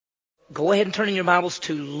go ahead and turn in your Bibles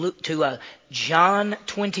to John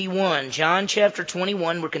 21. John chapter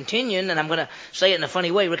 21. We're continuing, and I'm going to say it in a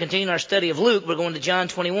funny way. We're continuing our study of Luke. We're going to John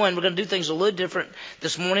 21. We're going to do things a little different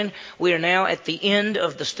this morning. We are now at the end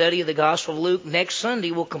of the study of the Gospel of Luke. Next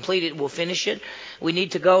Sunday, we'll complete it. We'll finish it. We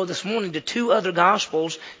need to go this morning to two other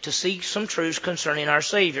Gospels to seek some truths concerning our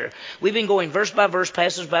Savior. We've been going verse by verse,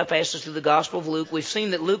 passage by passage through the Gospel of Luke. We've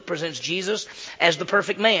seen that Luke presents Jesus as the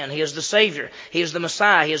perfect man. He is the Savior. He is the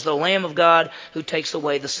Messiah. He is the Lamb of God who takes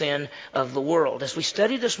away the sin of the world. As we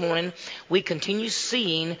study this morning, we continue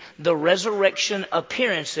seeing the resurrection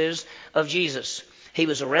appearances of Jesus. He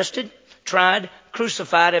was arrested, tried,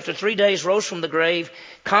 crucified, after 3 days rose from the grave,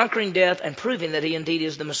 conquering death and proving that he indeed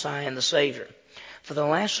is the Messiah and the Savior. For the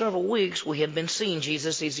last several weeks, we have been seeing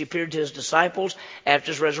Jesus as he appeared to his disciples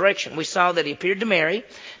after his resurrection. We saw that he appeared to Mary.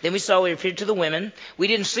 Then we saw he appeared to the women. We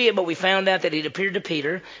didn't see it, but we found out that he appeared to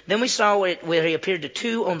Peter. Then we saw it where he appeared to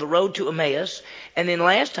two on the road to Emmaus. And then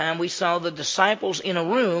last time we saw the disciples in a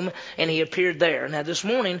room, and he appeared there. Now this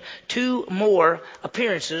morning, two more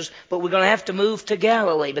appearances, but we're going to have to move to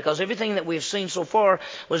Galilee because everything that we've seen so far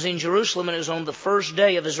was in Jerusalem, and it was on the first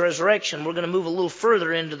day of his resurrection. We're going to move a little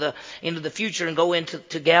further into the future and go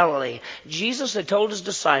into Galilee. Jesus had told his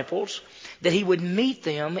disciples that he would meet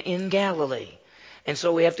them in Galilee. And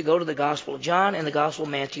so we have to go to the Gospel of John and the Gospel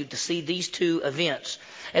of Matthew to see these two events.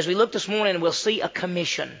 As we look this morning, we'll see a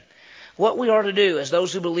commission. What we are to do as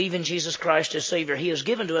those who believe in Jesus Christ as Savior. He has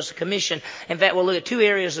given to us a commission. In fact, we'll look at two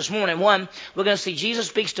areas this morning. One, we're going to see Jesus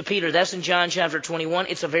speaks to Peter. That's in John chapter 21.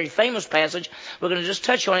 It's a very famous passage. We're going to just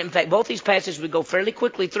touch on it. In fact, both these passages, we go fairly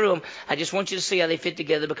quickly through them. I just want you to see how they fit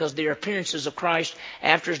together because they're appearances of Christ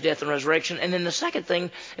after his death and resurrection. And then the second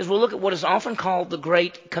thing is we'll look at what is often called the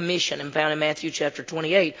Great Commission and found in Matthew chapter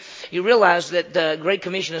 28. You realize that the Great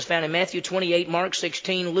Commission is found in Matthew 28, Mark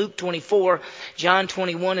 16, Luke 24, John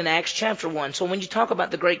 21, and Acts chapter 1. So when you talk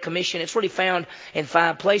about the Great Commission, it's really found in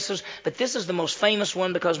 5 places, but this is the most famous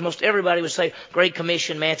one because most everybody would say Great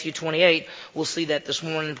Commission, Matthew 28. We'll see that this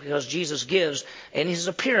morning because Jesus gives, in his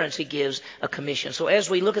appearance, he gives a commission. So as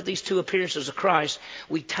we look at these two appearances of Christ,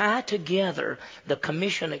 we tie together the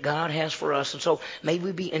commission that God has for us. And so may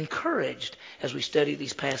we be encouraged as we study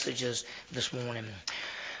these passages this morning.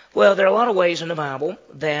 Well, there are a lot of ways in the Bible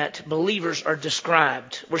that believers are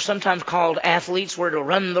described. We're sometimes called athletes. We're to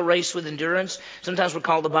run the race with endurance. Sometimes we're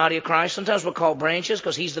called the body of Christ. Sometimes we're called branches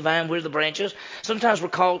because he's the vine, we're the branches. Sometimes we're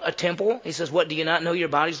called a temple. He says, what, do you not know your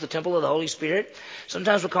body's the temple of the Holy Spirit?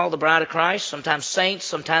 Sometimes we're called the bride of Christ. Sometimes saints.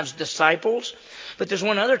 Sometimes disciples. But there's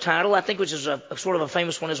one other title, I think, which is a sort of a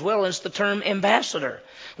famous one as well, and it's the term ambassador.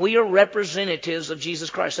 We are representatives of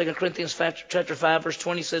Jesus Christ. 2 Corinthians chapter 5, verse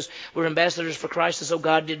 20 says, we're ambassadors for Christ as though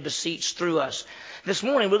God did beseech through us. This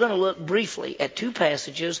morning, we're going to look briefly at two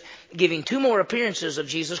passages, giving two more appearances of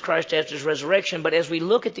Jesus Christ after his resurrection. But as we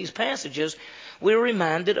look at these passages, we're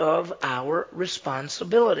reminded of our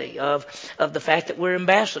responsibility, of the fact that we're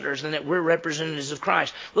ambassadors and that we're representatives of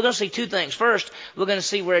Christ. We're going to see two things. First, we're going to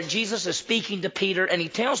see where Jesus is speaking to Peter, and he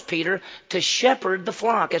tells Peter to shepherd the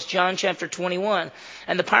flock. That's John chapter 21.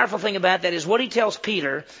 And the powerful thing about that is what he tells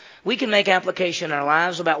Peter, we can make application in our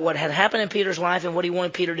lives about what had happened in Peter's life and what he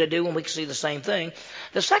wanted Peter to do, and we can see the same thing.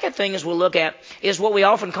 The second thing we'll look at is what we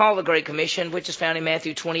often call the Great Commission, which is found in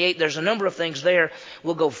Matthew 28. There's a number of things there.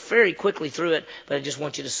 We'll go very quickly through it, but I just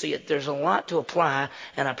want you to see it. There's a lot to apply,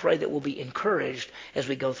 and I pray that we'll be encouraged as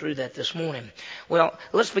we go through that this morning. Well,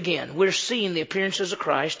 let's begin. We're seeing the appearances of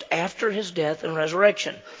Christ after his death and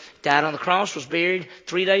resurrection. Died on the cross, was buried,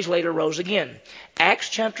 3 days later rose again. Acts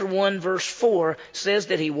chapter 1 verse 4 says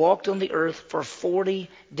that he walked on the earth for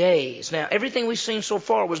 40 days. Now, everything we've seen so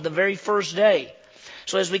far was the very first day.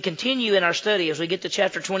 So as we continue in our study, as we get to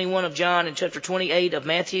chapter 21 of John and chapter 28 of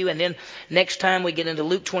Matthew, and then next time we get into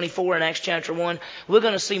Luke 24 and Acts chapter 1, we're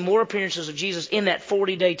going to see more appearances of Jesus in that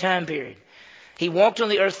 40-day time period. He walked on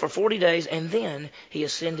the earth for 40 days, and then he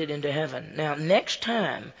ascended into heaven. Now, next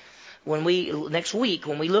week,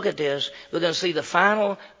 when we look at this, we're going to see the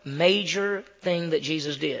final major thing that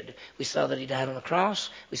Jesus did. We saw that he died on the cross.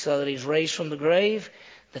 We saw that he was raised from the grave.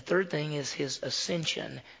 The third thing is his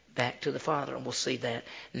ascension back to the Father, and we'll see that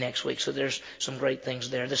next week. So there's some great things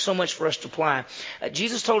there. There's so much for us to apply.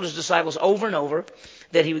 Jesus told his disciples over and over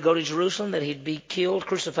that he would go to Jerusalem, that he'd be killed,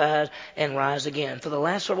 crucified, and rise again. For the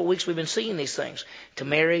last several weeks, we've been seeing these things. To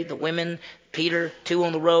Mary, the women, Peter, two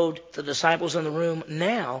on the road, the disciples in the room.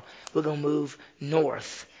 Now we're going to move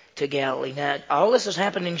north to Galilee. Now, all this has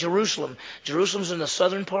happened in Jerusalem. Jerusalem's in the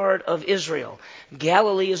southern part of Israel.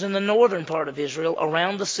 Galilee is in the northern part of Israel,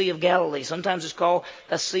 around the Sea of Galilee. Sometimes it's called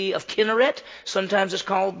the Sea of Kinneret. Sometimes it's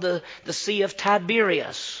called the Sea of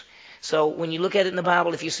Tiberias. So when you look at it in the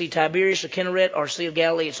Bible, if you see Tiberias or Kinneret or Sea of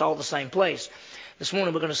Galilee, it's all the same place. This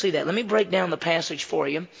morning we're going to see that. Let me break down the passage for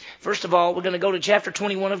you. First of all, we're going to go to chapter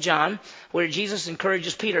 21 of John, where Jesus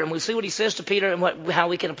encourages Peter. And we'll see what he says to Peter and how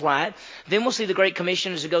we can apply it. Then we'll see the Great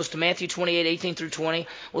Commission as it goes to Matthew 28:18 through 20.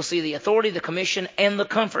 We'll see the authority, the commission, and the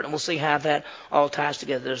comfort. And we'll see how that all ties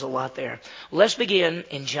together. There's a lot there. Let's begin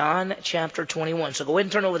in John chapter 21. So go ahead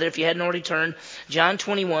and turn over there if you hadn't already turned. John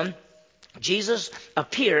 21. Jesus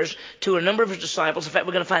appears to a number of his disciples. In fact,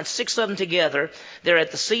 we're going to find 6 of them together. They're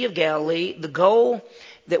at the Sea of Galilee. The goal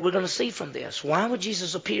that we're going to see from this, why would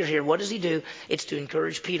Jesus appear here? What does he do? It's to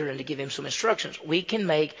encourage Peter and to give him some instructions. We can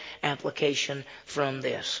make application from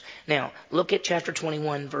this. Now, look at chapter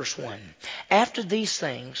 21, verse 1. After these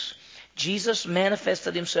things, Jesus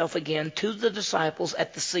manifested himself again to the disciples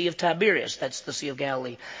at the Sea of Tiberias. That's the Sea of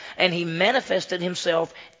Galilee. And he manifested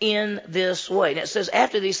himself in this way. Now it says,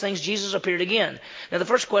 after these things, Jesus appeared again. Now the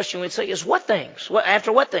first question we'd say is, what things?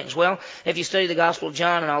 After what things? Well, if you study the Gospel of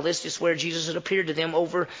John and all this, it's where Jesus had appeared to them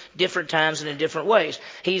over different times and in different ways.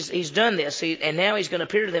 He's done this, and now he's going to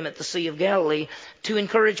appear to them at the Sea of Galilee to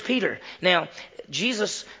encourage Peter. Now,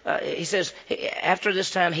 Jesus, he says, after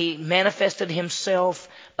this time, he manifested himself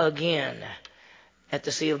again at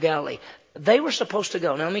the Sea of Galilee. They were supposed to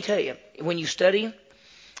go. Now, let me tell you, when you study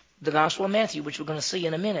the Gospel of Matthew, which we're going to see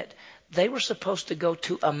in a minute, they were supposed to go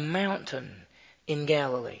to a mountain in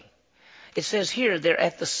Galilee. It says here they're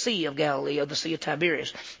at the Sea of Galilee, or the Sea of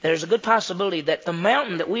Tiberias. There's a good possibility that the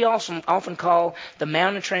mountain that we also often call the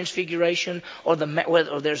Mount of Transfiguration, or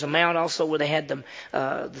there's a mount also where they had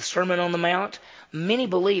the Sermon on the Mount. Many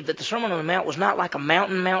believe that the Sermon on the Mount was not like a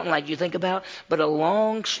mountain like you think about, but a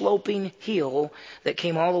long sloping hill that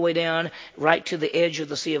came all the way down right to the edge of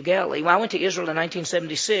the Sea of Galilee. Well, I went to Israel in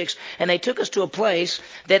 1976, and they took us to a place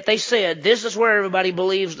that they said, this is where everybody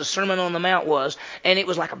believes the Sermon on the Mount was, and it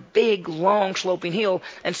was like a big, long sloping hill,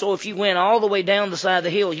 and so if you went all the way down the side of the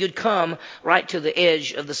hill, you'd come right to the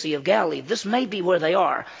edge of the Sea of Galilee. This may be where they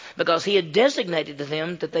are, because he had designated to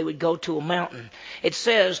them that they would go to a mountain. It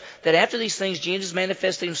says that after these things, Jesus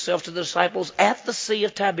manifested himself to the disciples at the Sea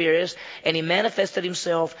of Tiberias, and he manifested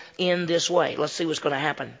himself in this way. Let's see what's going to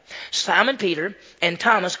happen. Simon Peter and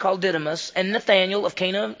Thomas called Didymus and Nathanael of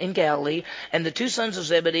Cana in Galilee and the 2 sons of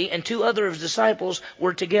Zebedee and 2 other of his disciples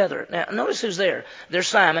were together. Now, notice who's there. There's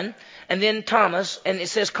Simon and then Thomas, and it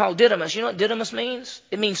says called Didymus. You know what Didymus means?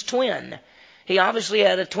 It means twin. He obviously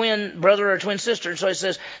had a twin brother or a twin sister. And so it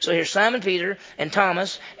says, so here's Simon Peter and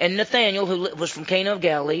Thomas and Nathanael, who was from Cana of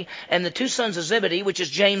Galilee, and the 2 sons of Zebedee, which is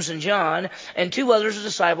James and John, and 2 others of the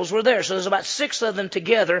disciples were there. So there's about 6 of them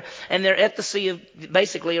together, and they're at the Sea of,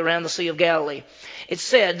 basically around the Sea of Galilee. It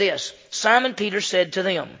said this, Simon Peter said to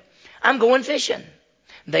them, I'm going fishing.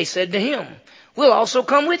 They said to him, we'll also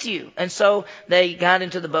come with you. And so they got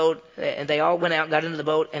into the boat, and they all went out and got into the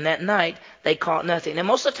boat, and that night they caught nothing. And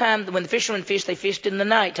most of the time when the fishermen fished, they fished in the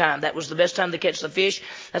nighttime. That was the best time to catch the fish.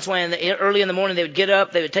 That's why early in the morning they would get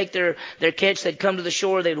up, they would take their catch, they'd come to the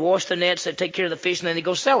shore, they'd wash the nets, they'd take care of the fish, and then they'd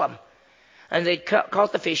go sell them. And they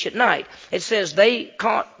caught the fish at night. It says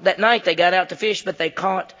that night they got out to fish, but they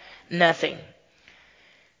caught nothing.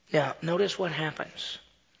 Now, notice what happens.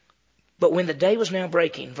 But when the day was now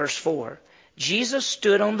breaking, verse 4, Jesus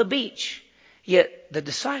stood on the beach, yet the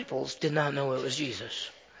disciples did not know it was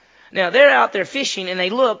Jesus. Now, they're out there fishing, and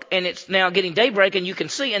they look, and it's now getting daybreak, and you can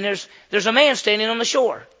see, and there's a man standing on the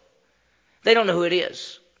shore. They don't know who it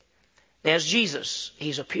is. There's Jesus.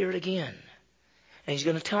 He's appeared again, and he's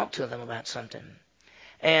going to talk to them about something.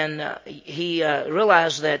 And he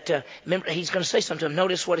realized that, remember, he's going to say something to them.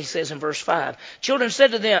 Notice what he says in verse 5. Jesus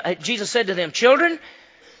said to them, children,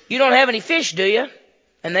 you don't have any fish, do you?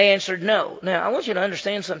 And they answered no. Now, I want you to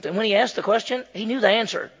understand something. When he asked the question, he knew the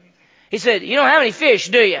answer. He said, you don't have any fish,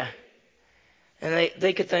 do you? And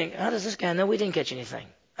they could think, how does this guy know we didn't catch anything?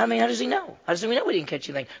 I mean, how does he know? How does he know we didn't catch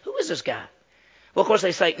anything? Who is this guy? Well, of course,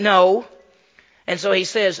 they say, no. And so he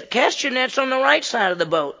says, cast your nets on the right side of the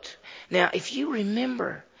boat. Now, if you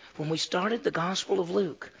remember, when we started the Gospel of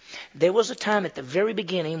Luke, there was a time at the very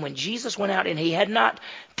beginning when Jesus went out and he had not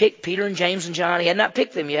picked Peter and James and John. He had not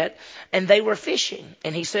picked them yet. And they were fishing.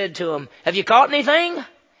 And he said to them, have you caught anything?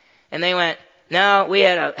 And they went, no, we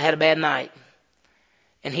had a bad night.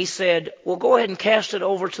 And he said, well, go ahead and cast it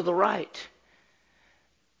over to the right.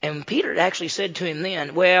 And Peter actually said to him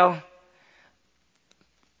then, well,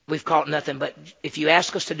 we've caught nothing, but if you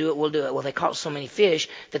ask us to do it, we'll do it. Well, they caught so many fish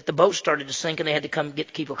that the boat started to sink and they had to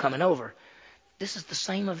get people coming over. This is the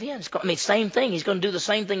same event. Same thing. He's going to do the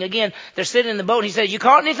same thing again. They're sitting in the boat. He said, you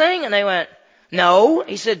caught anything? And they went, no.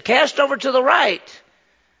 He said, cast over to the right.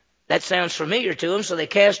 That sounds familiar to them. So they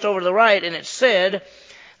cast over to the right, and it said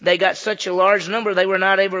They got such a large number they were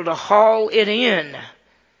not able to haul it in.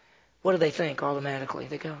 What do they think automatically?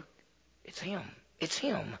 They go, it's him. It's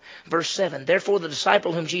him. Verse 7, therefore the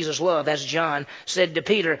disciple whom Jesus loved, that's John, said to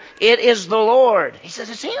Peter, it is the Lord. He says,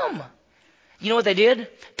 it's him. You know what they did?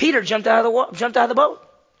 Peter jumped out of the boat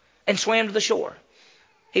and swam to the shore.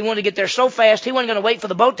 He wanted to get there so fast, he wasn't going to wait for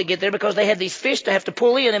the boat to get there because they had these fish to have to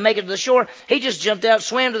pull in and make it to the shore. He just jumped out,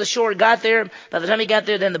 swam to the shore, got there. By the time he got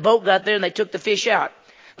there, then the boat got there and they took the fish out.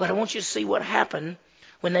 But I want you to see what happened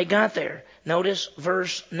when they got there. Notice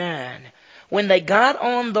verse 9. When they got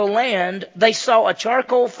on the land, they saw a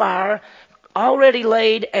charcoal fire already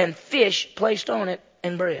laid and fish placed on it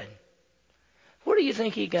and bread. Where do you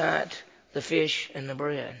think he got the fish and the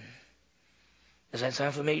bread? Does that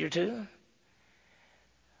sound familiar too?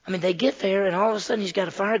 I mean, they get there and all of a sudden he's got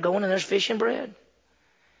a fire going and there's fish and bread.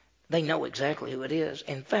 They know exactly who it is.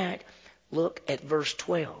 In fact, look at verse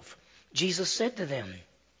 12. Jesus said to them,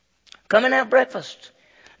 come and have breakfast.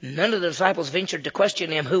 None of the disciples ventured to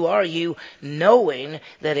question him, who are you, knowing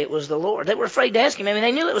that it was the Lord. They were afraid to ask him. I mean,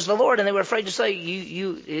 they knew it was the Lord and they were afraid to say,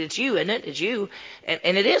 it's you, isn't it? It's you.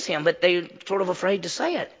 And it is him, but they're sort of afraid to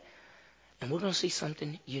say it. And we're going to see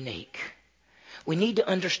something unique. We need to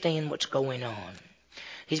understand what's going on.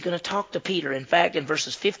 He's going to talk to Peter. In fact, in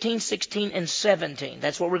verses 15, 16, and 17,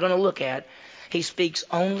 that's what we're going to look at. He speaks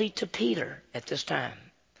only to Peter at this time.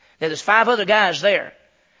 Now, there's 5 other guys there,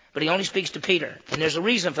 but he only speaks to Peter. And there's a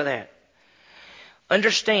reason for that.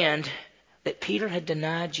 Understand that Peter had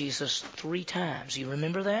denied Jesus 3 times. You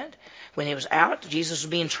remember that? When he was out, Jesus was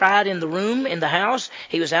being tried in the room, in the house.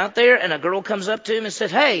 He was out there, and a girl comes up to him and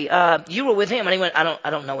said, hey, you were with him. And he went, I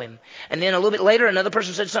don't know him. And then a little bit later, another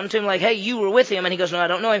person said something to him like, hey, you were with him. And he goes, no, I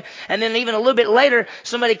don't know him. And then even a little bit later,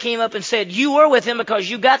 somebody came up and said, you were with him because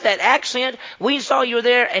you got that accent. We saw you were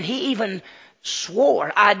there. And he even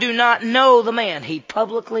swore, I do not know the man. He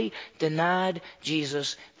publicly denied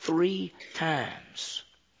Jesus 3 times.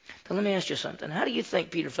 Now, let me ask you something. How do you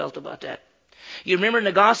think Peter felt about that? You remember in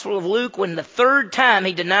the Gospel of Luke, when the 3rd time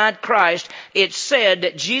he denied Christ, it said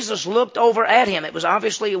that Jesus looked over at him. It was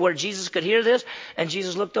obviously where Jesus could hear this, and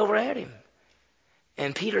Jesus looked over at him.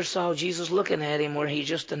 And Peter saw Jesus looking at him where he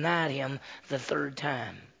just denied him the 3rd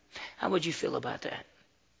time. How would you feel about that?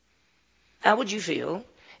 How would you feel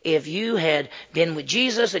if you had been with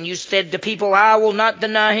Jesus and you said to people, I will not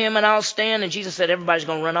deny him and I'll stand, and Jesus said everybody's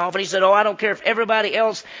going to run off, and he said, oh, I don't care if everybody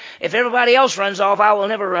else runs off, I will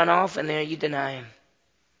never run off, and there you deny him.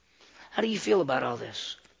 How do you feel about all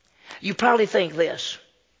this? You probably think this,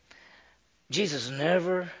 Jesus is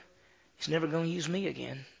never going to use me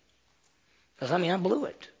again. Because I blew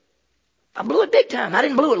it. I blew it big time. I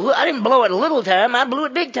didn't blow it a little time, I blew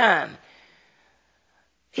it big time.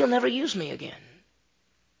 He'll never use me again.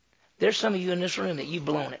 There's some of you in this room that you've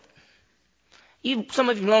blown it. Some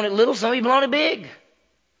of you blown it little, some of you blown it big.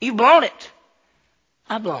 You've blown it.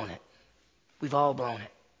 I've blown it. We've all blown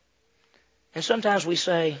it. And sometimes we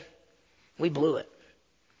say, we blew it.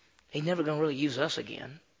 He's never going to really use us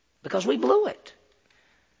again because we blew it.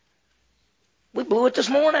 We blew it this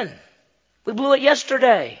morning. We blew it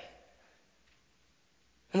yesterday.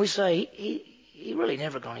 And we say, he really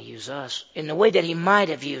never going to use us in the way that he might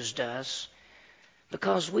have used us.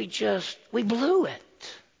 Because we blew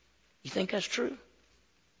it. You think that's true?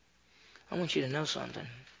 I want you to know something.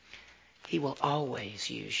 He will always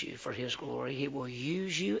use you for his glory. He will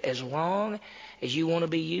use you as long as you want to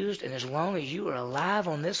be used, and as long as you are alive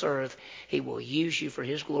on this earth, he will use you for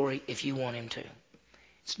his glory if you want him to.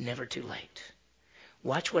 It's never too late.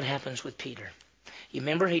 Watch what happens with Peter. You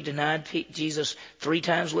remember he denied Jesus 3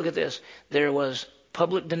 times? Look at this. There was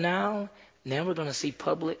public denial. Now we're going to see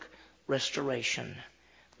public restoration.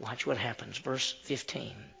 Watch what happens. Verse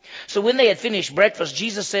 15. So when they had finished breakfast,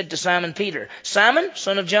 Jesus said to Simon Peter, Simon,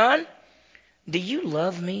 son of John, do you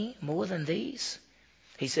love me more than these?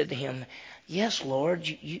 He said to him, yes, Lord,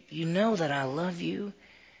 you know that I love you.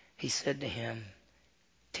 He said to him,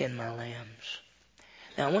 tend my lambs.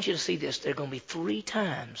 Now I want you to see this. There are going to be 3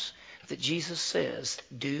 times that Jesus says,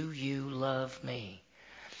 do you love me?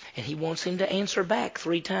 And he wants him to answer back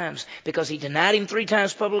 3 times. Because he denied him 3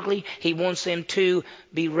 times publicly, he wants him to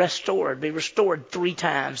be restored 3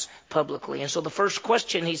 times publicly. And so the first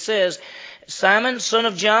question he says, Simon, son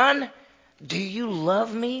of John, do you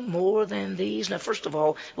love me more than these? Now, first of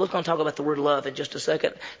all, we're going to talk about the word love in just a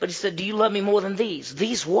second. But he said, do you love me more than these?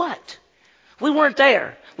 These what? We weren't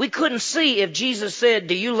there. We couldn't see if Jesus said,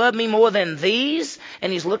 do you love me more than these?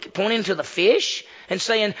 And he's pointing to the fish and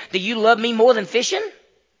saying, do you love me more than fishing?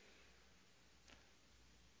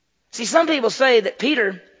 See, some people say that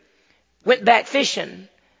Peter went back fishing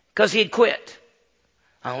because he had quit.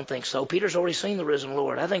 I don't think so. Peter's already seen the risen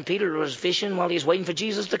Lord. I think Peter was fishing while he was waiting for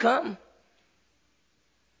Jesus to come.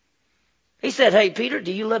 He said, hey, Peter,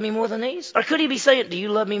 do you love me more than these? Or could he be saying, do you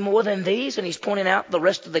love me more than these? And he's pointing out the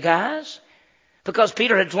rest of the guys. Because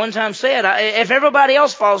Peter had one time said, if everybody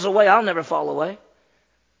else falls away, I'll never fall away.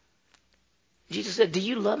 Jesus said, do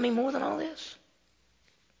you love me more than all this?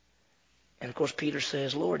 And of course, Peter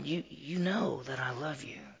says, Lord, you know that I love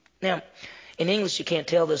you. Now, in English, you can't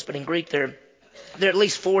tell this, but in Greek, there are at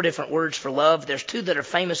least 4 different words for love. There's 2 that are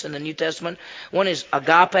famous in the New Testament. One is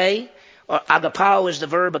agape, or agapao is the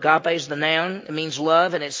verb, agape is the noun. It means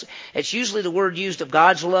love, and it's usually the word used of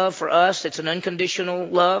God's love for us. It's an unconditional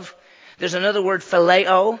love. There's another word,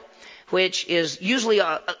 phileo, which is usually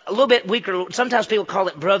a little bit weaker. Sometimes people call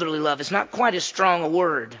it brotherly love. It's not quite as strong a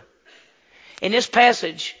word. In this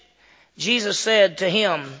passage, Jesus said to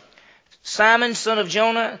him, Simon, son of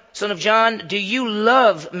John, do you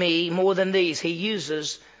love me more than these? He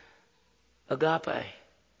uses agape.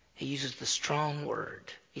 He uses the strong word.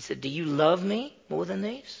 He said, do you love me more than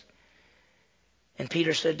these? And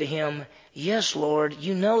Peter said to him, yes, Lord,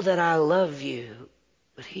 you know that I love you.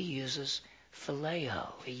 But he uses phileo.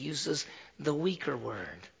 He uses the weaker word.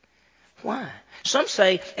 Why? Some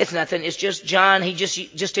say it's nothing. It's just John. He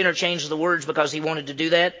just interchanged the words because he wanted to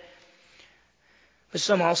do that. But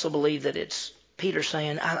some also believe that it's Peter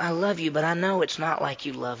saying, I love you, but I know it's not like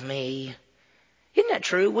you love me. Isn't that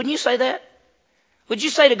true? Wouldn't you say that? Would you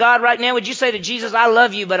say to God right now, would you say to Jesus, I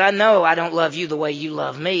love you, but I know I don't love you the way you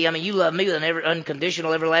love me. I mean, you love me with an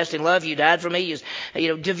unconditional, everlasting love. You died for me.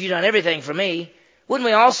 You've done everything for me. Wouldn't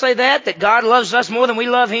we all say that God loves us more than we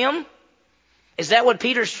love him? Is that what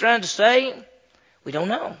Peter's trying to say? We don't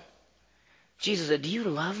know. Jesus said, do you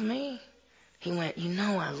love me? He went, you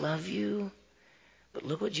know I love you. But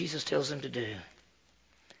look what Jesus tells him to do.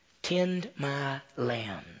 Tend my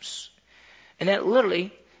lambs. And that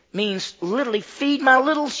literally means feed my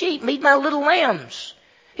little sheep, feed my little lambs.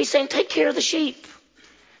 He's saying take care of the sheep.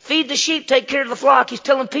 Feed the sheep, take care of the flock. He's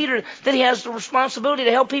telling Peter that he has the responsibility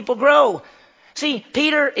to help people grow. See,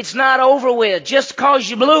 Peter, it's not over with. Just because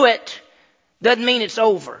you blew it doesn't mean it's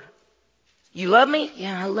over. You love me?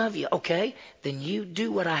 Yeah, I love you. Okay, then you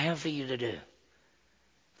do what I have for you to do.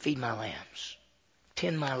 Feed my lambs.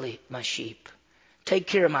 Tend my sheep. Take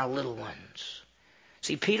care of my little ones.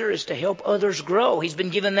 See, Peter is to help others grow. He's been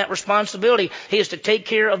given that responsibility. He is to take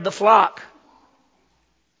care of the flock.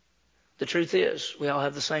 The truth is, we all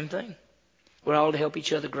have the same thing. We're all to help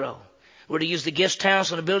each other grow. We're to use the gifts, talents,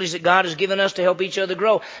 and abilities that God has given us to help each other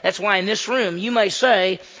grow. That's why in this room, you may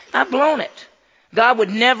say, I've blown it. God would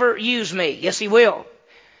never use me. Yes, he will.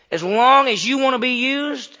 As long as you want to be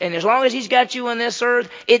used, and as long as he's got you on this earth,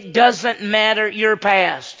 it doesn't matter your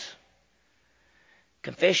past.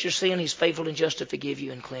 Confess your sin. He's faithful and just to forgive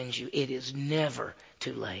you and cleanse you. It is never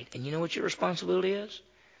too late. And you know what your responsibility is?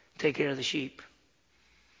 Take care of the sheep.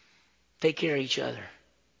 Take care of each other.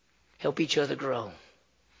 Help each other grow.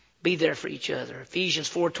 Be there for each other. Ephesians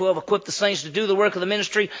 4:12, equip the saints to do the work of the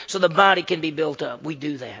ministry so the body can be built up. We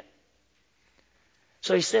do that.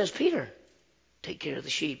 So he says, Peter, take care of the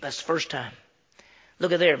sheep. That's the first time.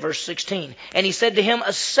 Look at there, verse 16. And he said to him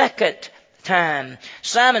a second time,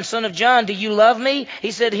 Simon, son of John, do you love me?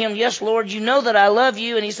 He said to him, yes, Lord, you know that I love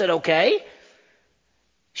you. And he said, okay,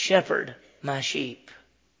 shepherd my sheep.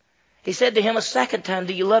 He said to him a second time,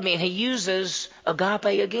 do you love me? And he uses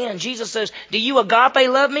agape again. Jesus says, do you agape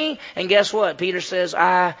love me? And guess what? Peter says,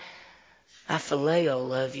 I phileo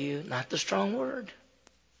love you. Not the strong word.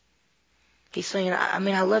 He's saying,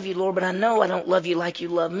 I love you, Lord, but I know I don't love you like you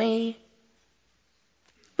love me.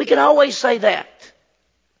 We can always say that.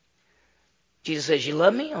 Jesus says, you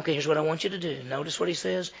love me? Okay, here's what I want you to do. Notice what he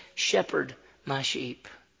says. Shepherd my sheep.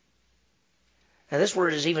 Now this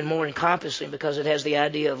word is even more encompassing because it has the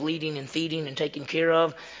idea of leading and feeding and taking care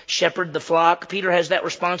of. Shepherd the flock. Peter has that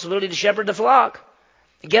responsibility to shepherd the flock.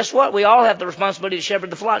 And guess what? We all have the responsibility to shepherd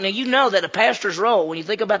the flock. Now you know that a pastor's role, when you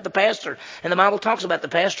think about the pastor, and the Bible talks about the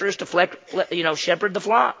pastor, is to shepherd the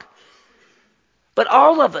flock. But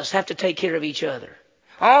all of us have to take care of each other.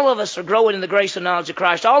 All of us are growing in the grace and knowledge of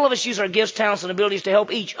Christ. All of us use our gifts, talents, and abilities to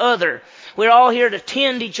help each other. We're all here to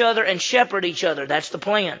tend each other and shepherd each other. That's the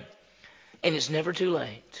plan. And it's never too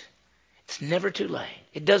late. It's never too late.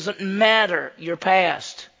 It doesn't matter your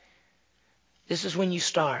past. This is when you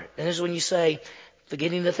start. And this is when you say,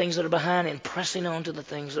 forgetting the things that are behind and pressing on to the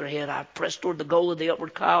things that are ahead. I press toward the goal of the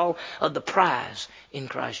upward call of the prize in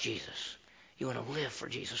Christ Jesus. You want to live for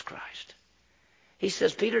Jesus Christ. He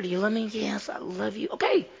says, Peter, do you love me? Yes, I love you.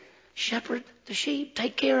 Okay, shepherd the sheep.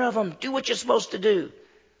 Take care of them. Do what you're supposed to do.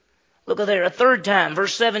 Look at there, a third time.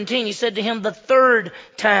 Verse 17, he said to him the third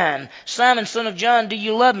time, Simon, son of John, do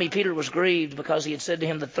you love me? Peter was grieved because he had said to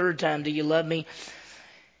him the third time, do you love me?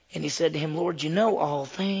 And he said to him, Lord, you know all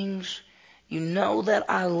things. You know that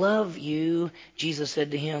I love you. Jesus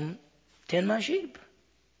said to him, tend my sheep.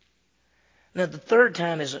 Now the third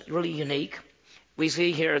time is really unique. We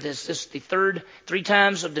see here this is the third, 3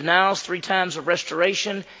 times of denials, 3 times of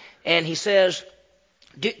restoration. And he says,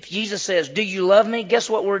 Jesus says, do you love me? Guess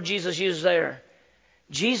what word Jesus used there?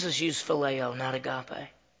 Jesus used phileo, not agape.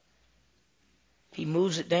 He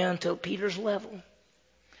moves it down to Peter's level.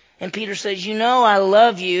 And Peter says, you know I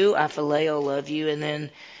love you. I phileo love you. And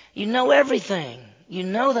then you know everything. You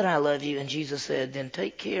know that I love you. And Jesus said, then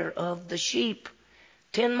take care of the sheep.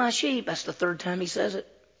 Tend my sheep. That's the third time he says it.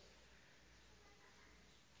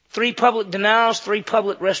 3 public denials, 3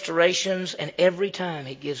 public restorations. And every time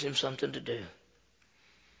he gives him something to do.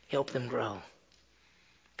 Help them grow.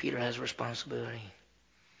 Peter has a responsibility.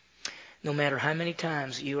 No matter how many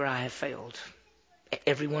times you or I have failed,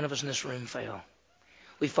 every one of us in this room fail.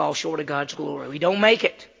 We fall short of God's glory. We don't make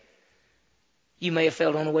it. You may have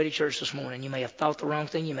failed on the way to church this morning. You may have thought the wrong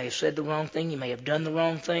thing. You may have said the wrong thing. You may have done the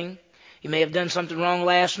wrong thing. You may have done something wrong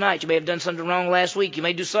last night. You may have done something wrong last week. You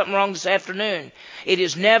may do something wrong this afternoon. It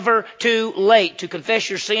is never too late to confess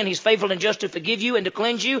your sin. He's faithful and just to forgive you and to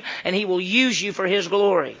cleanse you, and He will use you for His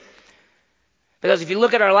glory. Because if you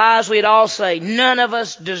look at our lives, we'd all say, none of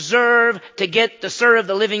us deserve to get to serve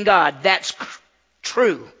the living God. That's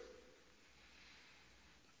true.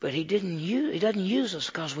 But He doesn't use us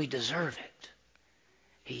because we deserve it.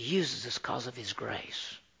 He uses us because of His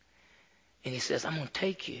grace. And He says, I'm going to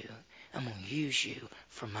take you. I'm going to use you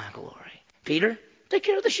for my glory. Peter, take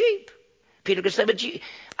care of the sheep. Peter could say, but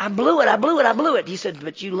I blew it. He said,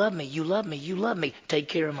 but you love me. Take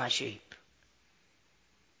care of my sheep.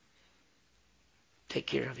 Take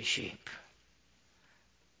care of His sheep.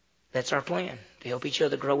 That's our plan, to help each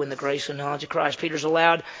other grow in the grace and knowledge of Christ.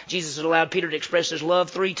 Jesus has allowed Peter to express his love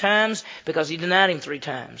 3 times because he denied Him 3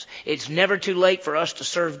 times. It's never too late for us to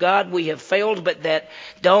serve God. We have failed, but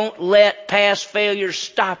don't let past failures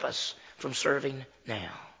stop us from serving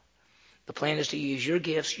now. The plan is to use your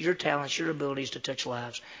gifts, your talents, your abilities to touch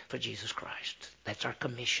lives for Jesus Christ. That's our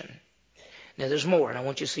commission. Now there's more, and I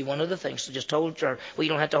want you to see one other thing. So you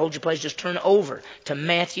don't have to hold your place. Just turn over to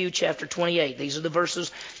Matthew chapter 28. These are the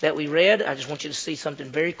verses that we read. I just want you to see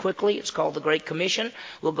something very quickly. It's called the Great Commission.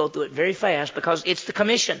 We'll go through it very fast because it's the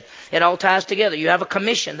commission. It all ties together. You have a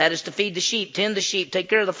commission. That is to feed the sheep, tend the sheep, take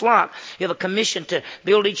care of the flock. You have a commission to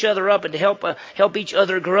build each other up and to help each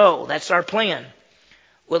other grow. That's our plan.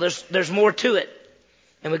 Well, there's more to it.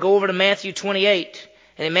 And we go over to Matthew 28.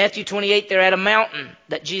 And in Matthew 28, they're at a mountain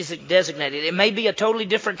that Jesus designated. It may be a totally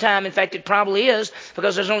different time. In fact, it probably is,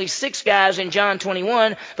 because there's only 6 guys in John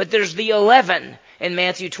 21, but there's the 11 in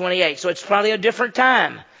Matthew 28. So it's probably a different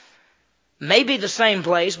time. Maybe the same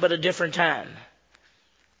place, but a different time.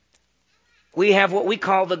 We have what we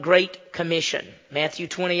call the Great Commission. Matthew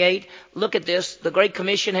 28, look at this. The Great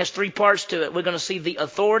Commission has 3 parts to it. We're going to see the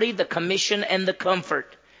authority, the commission, and the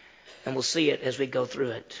comfort. And we'll see it as we go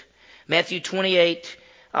through it. Matthew 28,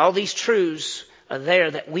 all these truths are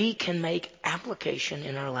there that we can make application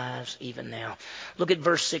in our lives even now. Look at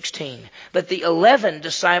verse 16. But the 11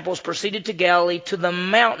 disciples proceeded to Galilee to the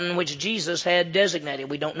mountain which Jesus had designated.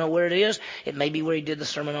 We don't know where it is. It may be where He did the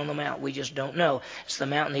Sermon on the Mount. We just don't know. It's the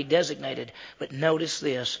mountain He designated. But notice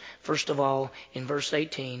this. First of all, in verse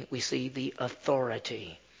 18, we see the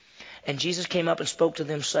authority. And Jesus came up and spoke to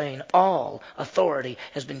them, saying, all authority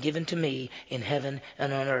has been given to me in heaven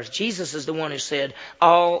and on earth. Jesus is the one who said,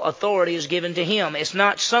 all authority is given to Him. It's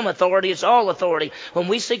not some authority, it's all authority. When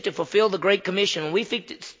we seek to fulfill the Great Commission, when we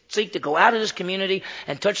seek to go out of this community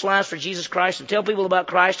and touch lives for Jesus Christ and tell people about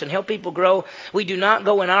Christ and help people grow, we do not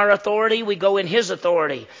go in our authority, we go in His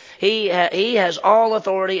authority. He has all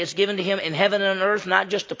authority. It's given to Him in heaven and on earth, not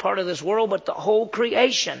just a part of this world, but the whole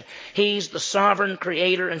creation. He's the sovereign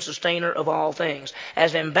creator and sustainer of all things.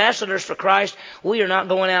 As ambassadors for Christ, we are not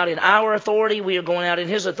going out in our authority, we are going out in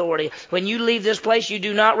His authority. When you leave this place, you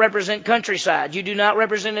do not represent Countryside. You do not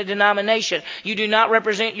represent a denomination. You do not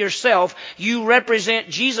represent yourself. You represent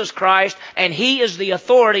Jesus Christ, and He is the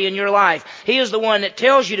authority in your life. He is the one that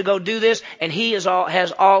tells you to go do this, and He has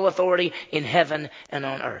all authority in heaven and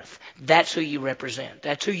on earth. That's who you represent.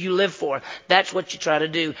 That's who you live for. That's what you try to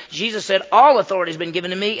do. Jesus said, all authority has been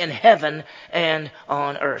given to me in heaven and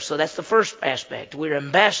on earth. So that's the first aspect. We're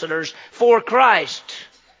ambassadors for Christ,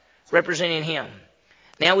 representing Him.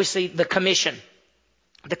 Now we see the commission.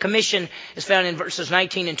 The commission is found in verses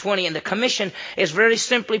 19 and 20, and the commission is very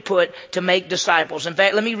simply put to make disciples. In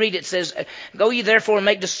fact, let me read it. It says, "Go ye therefore and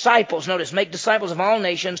make disciples." Notice, make disciples of all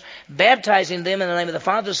nations, baptizing them in the name of the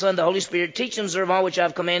Father, the Son, and the Holy Spirit. Teach them to observe all which I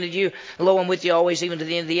have commanded you. Lo, I'm with you always, even to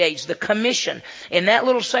the end of the age. The commission. In that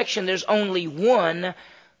little section, there's only one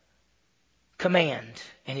command,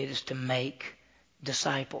 and it is to make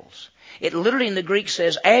disciples. It literally in the Greek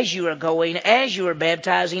says, as you are going, as you are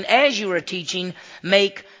baptizing, as you are teaching,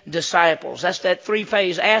 make disciples. That's that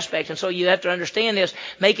three-phase aspect. And so you have to understand this,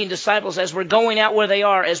 making disciples as we're going out where they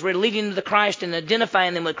are, as we're leading them to Christ and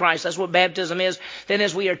identifying them with Christ. That's what baptism is. Then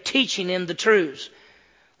as we are teaching them the truths.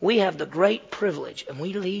 We have the great privilege, and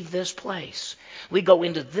we leave this place. We go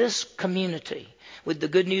into this community with the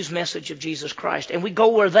good news message of Jesus Christ. And we go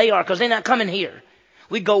where they are, because they're not coming here.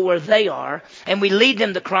 We go where they are, and we lead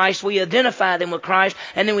them to Christ. We identify them with Christ,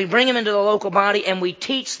 and then we bring them into the local body, and we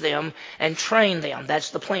teach them and train them. That's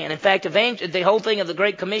the plan. In fact, the whole thing of the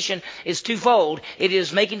Great Commission is twofold. It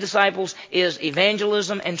is making disciples, is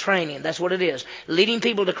evangelism and training. That's what it is. Leading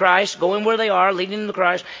people to Christ, going where they are, leading them to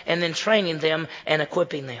Christ, and then training them and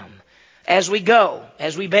equipping them. As we go,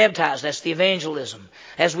 as we baptize, that's the evangelism.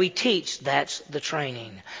 As we teach, that's the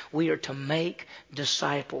training. We are to make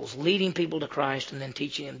disciples, leading people to Christ and then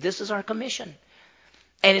teaching them. This is our commission.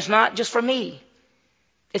 And it's not just for me.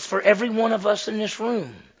 It's for every one of us in this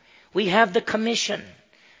room. We have the commission.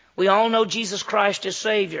 We all know Jesus Christ is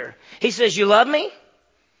Savior. He says, you love me?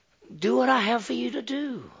 Do what I have for you to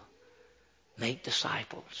do. Make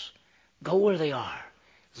disciples. Go where they are.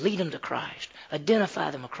 Lead them to Christ.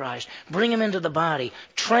 Identify them with Christ. Bring them into the body.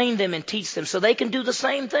 Train them and teach them so they can do the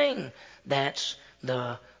same thing. That's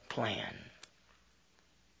the plan.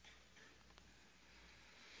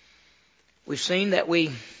 We've seen that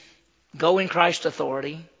we go in Christ's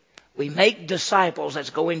authority. We make disciples. That's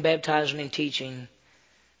going, baptizing, and teaching.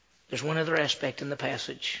 There's one other aspect in the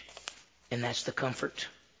passage, and that's the comfort.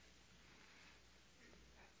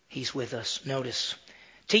 He's with us. Notice.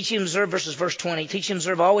 Teach you to observe, verse 20. Teach you to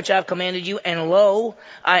observe all which I have commanded you, and lo,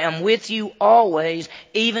 I am with you always,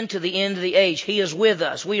 even to the end of the age. He is with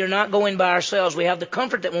us. We are not going by ourselves. We have the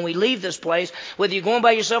comfort that when we leave this place, whether you're going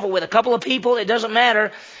by yourself or with a couple of people, it doesn't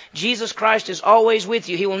matter. Jesus Christ is always with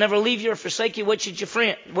you. He will never leave you or forsake you. What should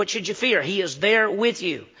you fear? He is there with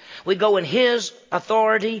you. We go in His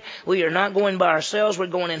authority. We are not going by ourselves. We're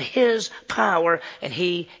going in His power, and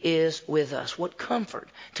He is with us. What comfort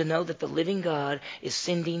to know that the living God is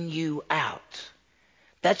sending you out.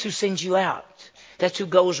 That's who sends you out. That's who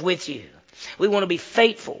goes with you. We want to be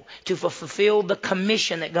faithful to fulfill the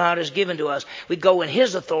commission that God has given to us. We go in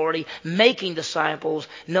His authority, making disciples,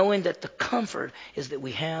 knowing that the comfort is that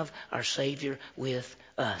we have our Savior with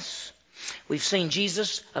us. We've seen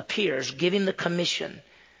Jesus appears giving the commission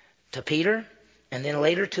to Peter and then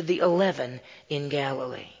later to the 11 in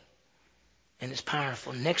Galilee. And it's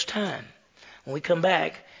powerful. Next time, when we come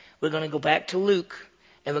back, we're going to go back to Luke,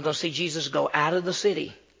 and we're going to see Jesus go out of the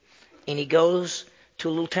city. And He goes to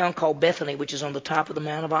a little town called Bethany, which is on the top of the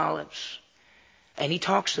Mount of Olives. And He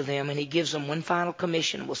talks to them, and He gives them one final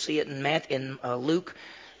commission. We'll see it in Luke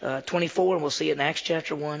 24, and we'll see it in Acts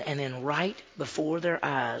chapter 1. And then right before their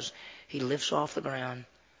eyes, He lifts off the ground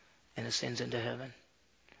and ascends into heaven.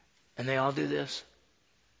 And they all do this.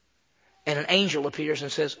 And an angel appears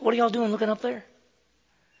and says, what are y'all doing looking up there?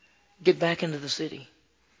 Get back into the city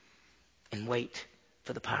and wait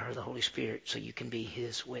for the power of the Holy Spirit so you can be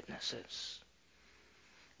His witnesses.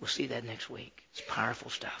 We'll see that next week. It's powerful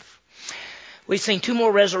stuff. We've seen two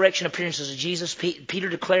more resurrection appearances of Jesus. Peter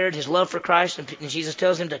declared his love for Christ, and Jesus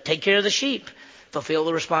tells him to take care of the sheep, fulfill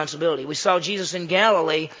the responsibility. We saw Jesus in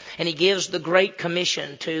Galilee, and He gives the Great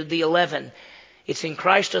Commission to the 11. It's in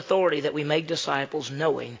Christ's authority that we make disciples,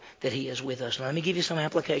 knowing that He is with us. Now, let me give you some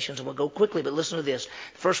applications, and we'll go quickly, but listen to this.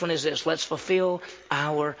 The first one is this. Let's fulfill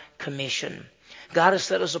our commission. God has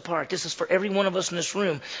set us apart. This is for every one of us in this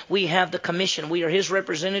room. We have the commission. We are His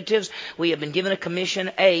representatives. We have been given a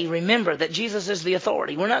commission. Remember that Jesus is the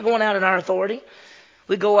authority. We're not going out in our authority.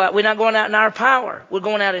 We're not going out in our power. We're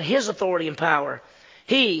going out in His authority and power.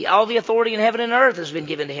 All the authority in heaven and earth has been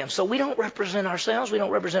given to Him. So we don't represent ourselves. We don't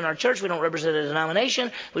represent our church. We don't represent a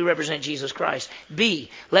denomination. We represent Jesus Christ.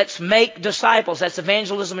 Let's make disciples. That's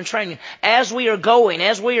evangelism and training. As we are going,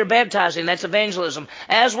 as we are baptizing, that's evangelism.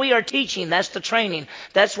 As we are teaching, that's the training.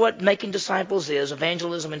 That's what making disciples is,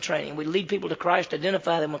 evangelism and training. We lead people to Christ,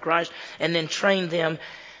 identify them with Christ, and then train them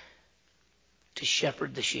to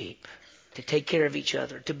shepherd the sheep, to take care of each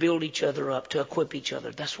other, to build each other up, to equip each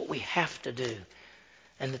other. That's what we have to do.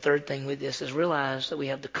 And the third thing with this is realize that we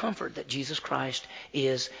have the comfort that Jesus Christ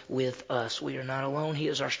is with us. We are not alone. He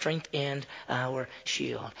is our strength and our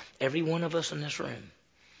shield. Every one of us in this room,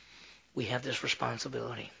 we have this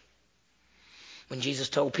responsibility. When Jesus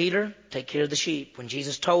told Peter, take care of the sheep. When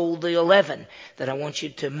Jesus told the 11 that I want you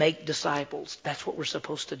to make disciples, that's what we're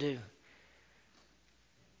supposed to do.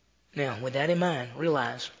 Now, with that in mind,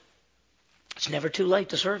 realize it's never too late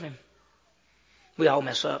to serve Him. We all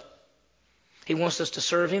mess up. He wants us to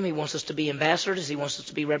serve Him. He wants us to be ambassadors. He wants us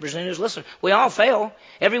to be representatives. Listen, we all fail.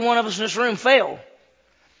 Every one of us in this room fail.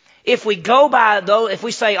 If we go by those, if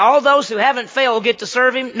we say all those who haven't failed get to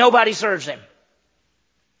serve Him, nobody serves Him.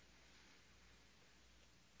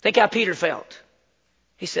 Think how Peter felt.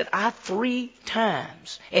 He said, I 3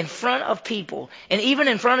 times in front of people, and even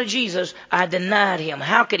in front of Jesus, I denied Him.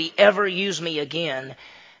 How could He ever use me again?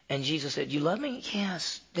 And Jesus said, you love me?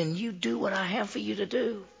 Yes. Then you do what I have for you to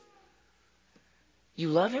do. You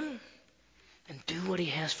love Him? And do what He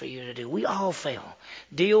has for you to do. We all fail.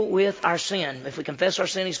 Deal with our sin. If we confess our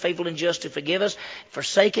sin, He's faithful and just to forgive us.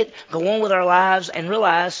 Forsake it. Go on with our lives and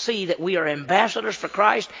realize, see that we are ambassadors for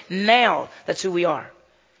Christ now. That's who we are.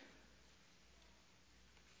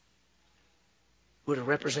 We're to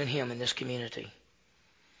represent Him in this community.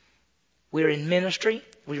 We're in ministry.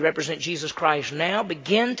 We represent Jesus Christ now.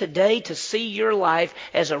 Begin today to see your life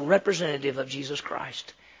as a representative of Jesus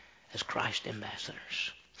Christ, as Christ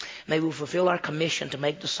ambassadors. May we fulfill our commission to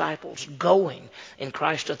make disciples, going in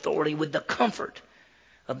Christ's authority with the comfort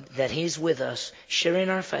that He's with us, sharing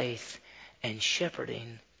our faith and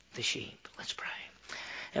shepherding the sheep. Let's pray.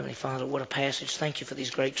 Heavenly Father, what a passage. Thank You for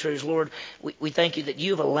these great truths. Lord, we thank You that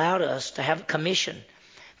You've allowed us to have a commission,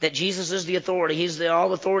 that Jesus is the authority. He's the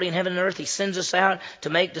all authority in heaven and earth. He sends us out to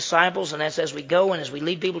make disciples, and that's as we go and as we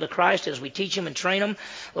lead people to Christ, as we teach them and train them.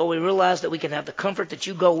 Lord, we realize that we can have the comfort that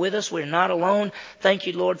You go with us. We're not alone. Thank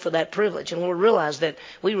You, Lord, for that privilege. And Lord, we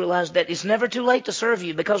realize that it's never too late to serve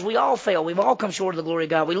You, because we all fail. We've all come short of the glory of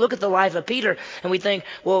God. We look at the life of Peter and we think,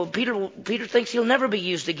 well, Peter thinks he'll never be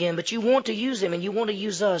used again, but You want to use him and You want to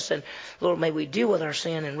use us. And Lord, may we deal with our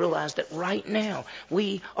sin and realize that right now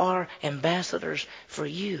we are ambassadors for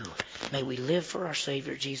You. May we live for our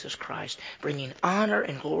Savior, Jesus Christ, bringing honor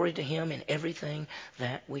and glory to Him in everything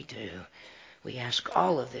that we do. We ask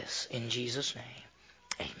all of this in Jesus' name.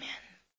 Amen.